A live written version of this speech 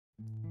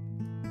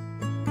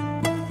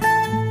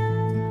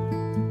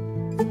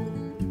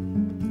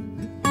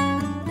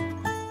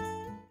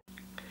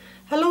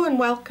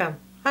welcome.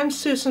 I'm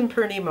Susan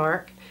Purney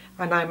Mark,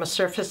 and I'm a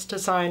surface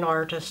design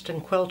artist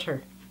and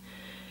quilter.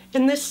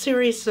 In this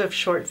series of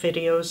short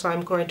videos,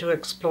 I'm going to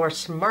explore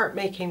some mark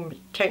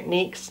making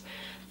techniques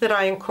that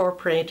I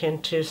incorporate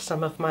into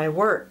some of my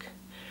work.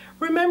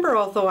 Remember,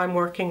 although I'm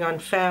working on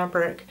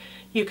fabric,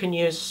 you can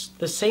use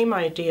the same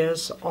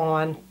ideas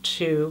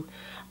onto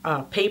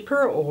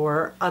paper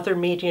or other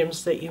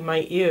mediums that you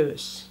might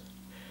use.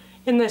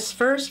 In this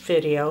first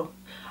video,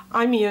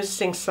 I'm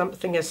using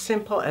something as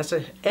simple as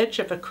an edge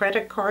of a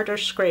credit card or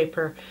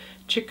scraper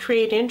to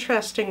create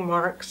interesting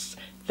marks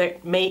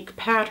that make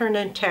pattern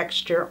and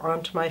texture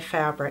onto my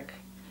fabric.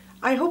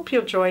 I hope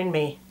you'll join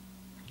me.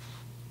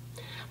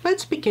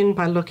 Let's begin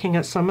by looking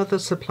at some of the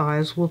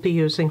supplies we'll be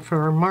using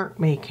for our mark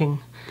making.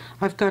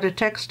 I've got a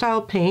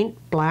textile paint,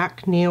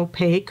 black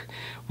neopaque,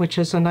 which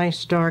is a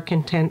nice dark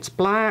intense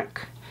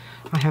black.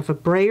 I have a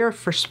brayer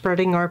for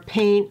spreading our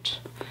paint.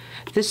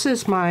 This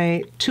is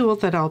my tool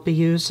that I'll be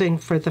using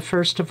for the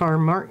first of our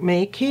mark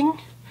making.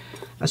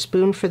 A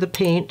spoon for the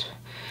paint,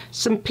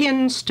 some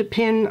pins to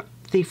pin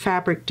the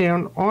fabric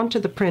down onto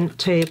the print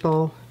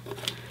table,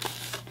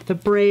 the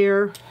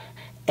brayer,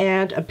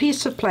 and a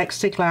piece of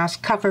plexiglass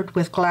covered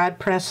with Glad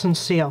press and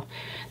seal.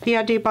 The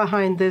idea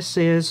behind this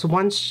is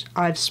once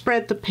I've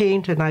spread the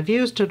paint and I've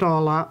used it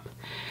all up,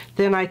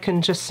 then I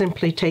can just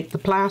simply take the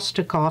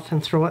plastic off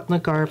and throw it in the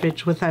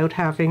garbage without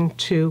having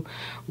to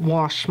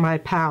wash my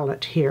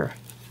palette here.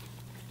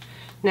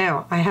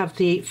 Now I have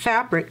the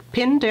fabric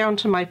pinned down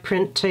to my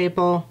print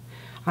table.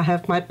 I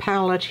have my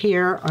palette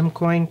here. I'm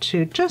going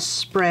to just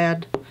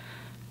spread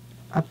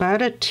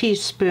about a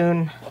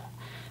teaspoon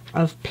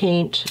of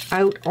paint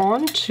out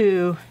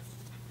onto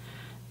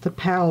the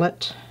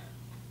palette,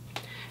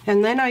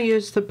 and then I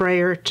use the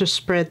brayer to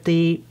spread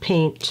the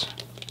paint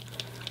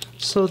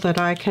so that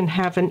I can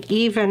have an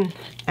even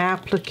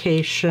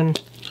application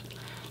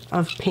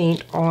of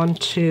paint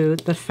onto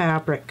the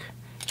fabric.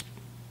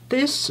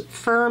 This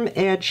firm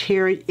edge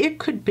here, it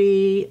could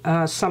be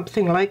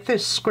something like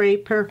this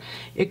scraper,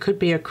 it could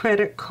be a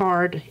credit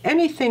card,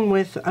 anything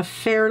with a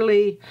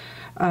fairly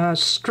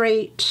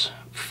straight,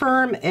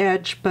 firm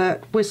edge,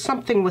 but with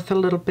something with a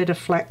little bit of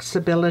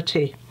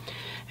flexibility.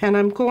 And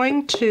I'm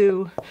going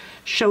to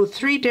show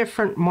 3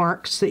 different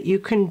marks that you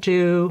can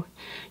do.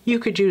 You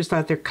could use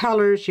other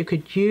colors, you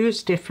could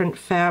use different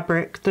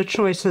fabric. The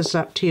choice is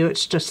up to you.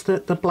 It's just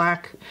that the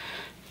black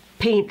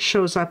paint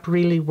shows up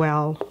really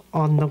well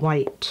on the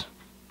white.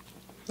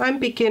 I'm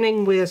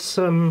beginning with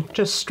some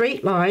just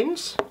straight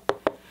lines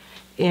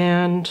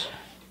and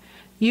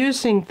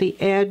using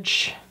the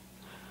edge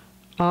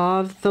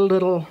of the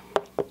little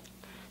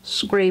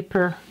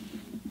scraper.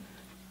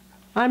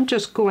 I'm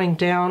just going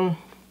down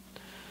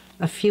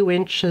a few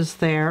inches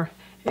there,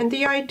 and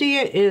the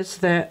idea is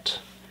that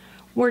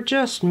we're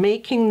just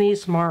making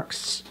these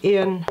marks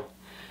in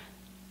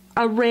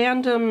a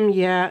random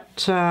yet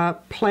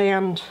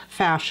planned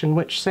fashion,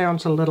 which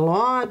sounds a little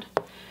odd,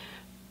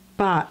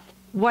 but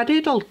what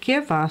it'll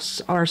give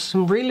us are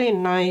some really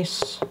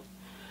nice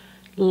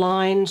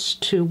lines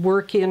to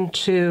work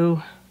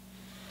into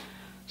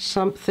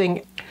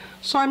something.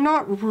 So I'm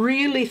not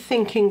really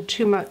thinking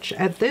too much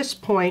at this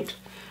point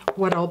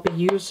what I'll be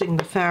using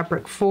the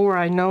fabric for.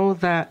 I know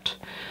that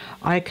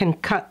I can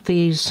cut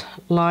these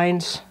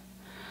lines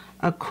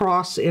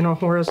across in a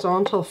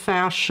horizontal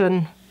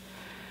fashion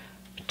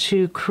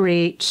to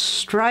create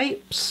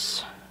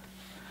stripes.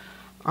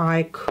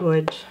 I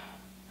could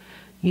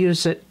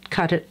use it,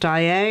 cut it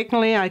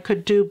diagonally. I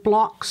could do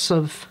blocks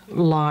of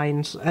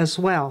lines as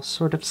well,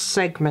 sort of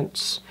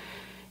segments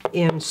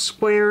in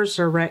squares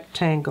or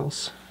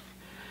rectangles.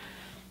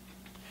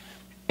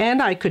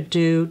 And I could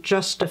do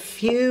just a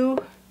few,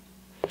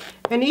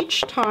 and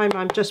each time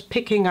I'm just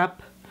picking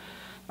up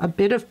a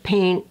bit of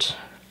paint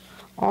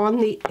on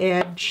the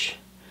edge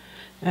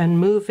and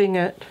moving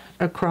it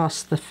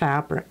across the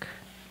fabric.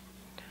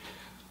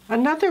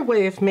 Another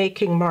way of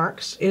making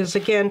marks is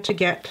again to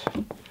get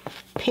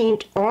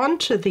paint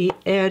onto the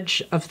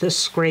edge of the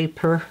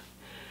scraper,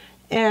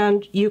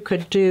 and you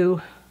could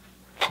do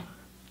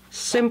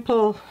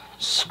simple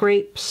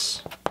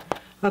scrapes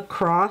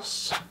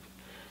across.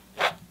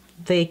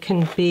 They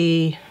can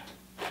be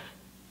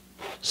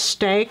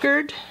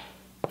staggered.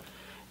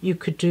 You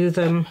could do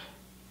them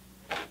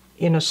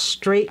in a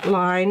straight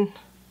line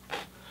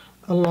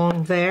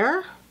along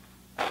there.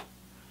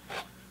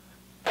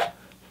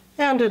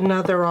 And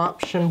another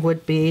option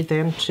would be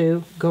then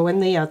to go in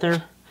the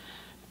other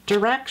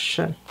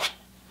direction.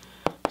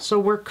 So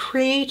we're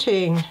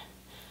creating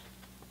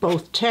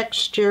both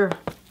texture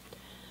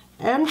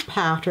and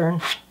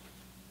pattern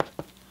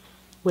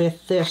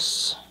with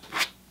this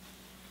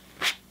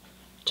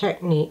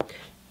technique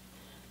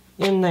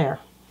in there.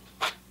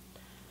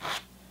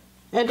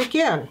 And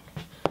again,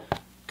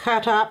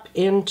 cut up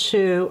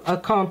into a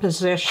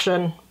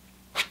composition.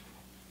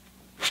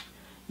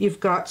 You've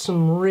got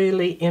some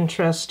really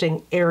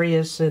interesting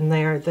areas in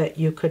there that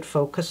you could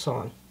focus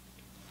on.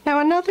 Now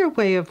another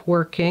way of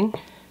working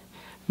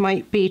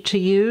might be to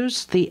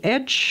use the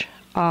edge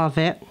of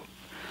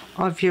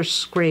your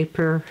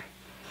scraper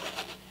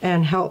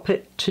and help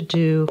it to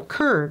do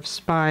curves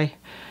by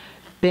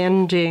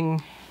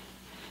bending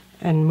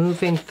and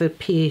moving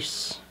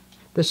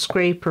the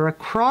scraper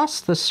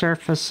across the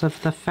surface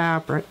of the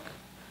fabric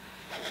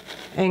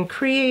and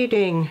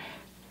creating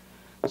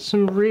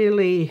some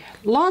really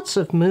lots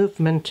of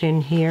movement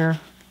in here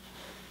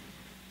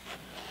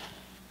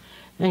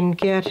and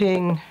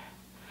getting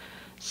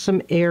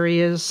some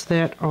areas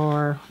that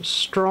are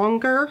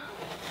stronger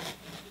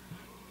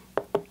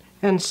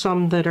and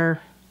some that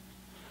are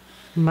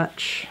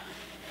much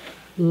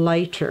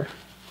lighter.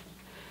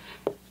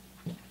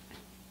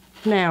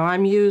 Now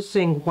I'm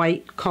using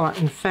white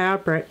cotton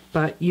fabric,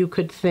 but you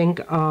could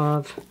think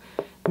of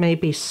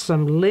maybe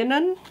some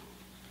linen,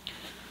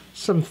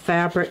 some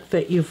fabric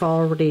that you've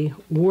already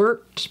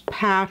worked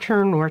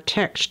pattern or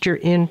texture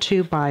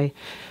into by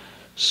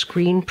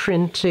screen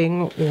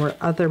printing or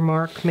other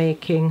mark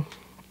making.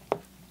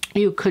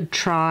 You could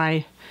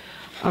try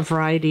a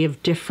variety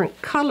of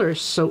different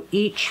colors, so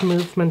each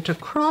movement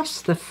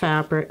across the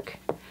fabric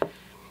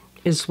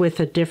is with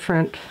a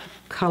different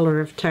color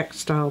of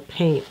textile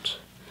paint.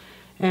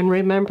 And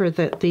remember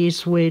that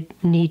these would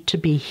need to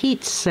be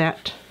heat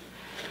set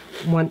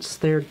once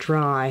they're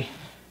dry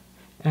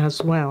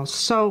as well.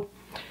 So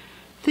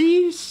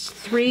these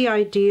three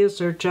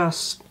ideas are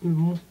just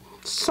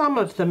some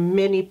of the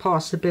many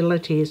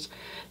possibilities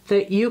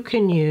that you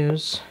can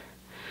use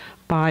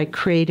by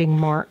creating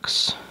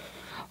marks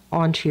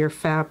onto your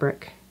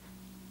fabric.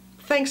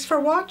 Thanks for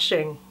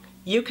watching.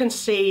 You can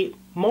see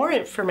more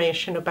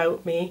information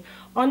about me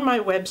on my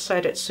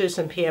website at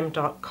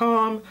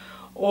susanpm.com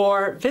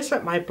or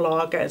visit my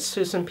blog at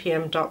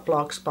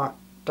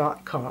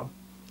susanpm.blogspot.com.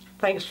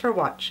 Thanks for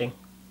watching.